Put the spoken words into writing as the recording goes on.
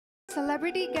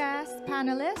Celebrity guest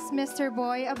panelist, Mr.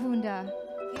 Boy Abunda.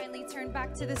 Kindly turn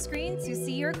back to the screen to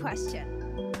see your question.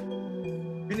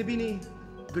 Binibini,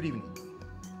 good evening.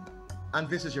 And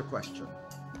this is your question.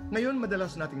 Ngayon,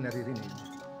 madalas nating naririnig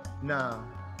na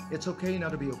it's okay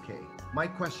not to be okay. My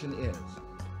question is,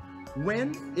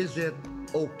 when is it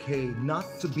okay not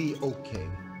to be okay?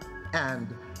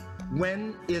 And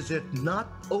when is it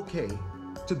not okay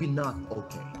to be not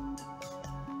okay?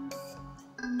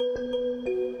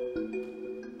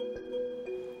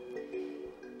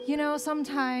 You know,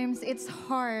 sometimes it's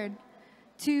hard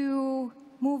to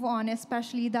move on,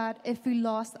 especially that if we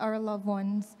lost our loved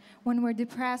ones, when we're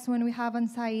depressed, when we have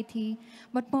anxiety,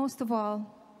 but most of all,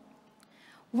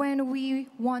 when we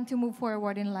want to move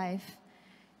forward in life.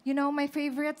 You know, my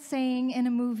favorite saying in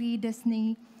a movie,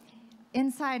 Disney,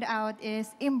 Inside Out,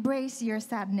 is embrace your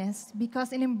sadness,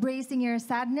 because in embracing your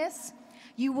sadness,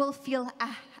 you will feel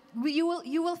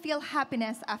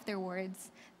happiness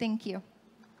afterwards. Thank you.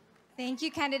 Thank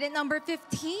you, candidate number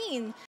 15.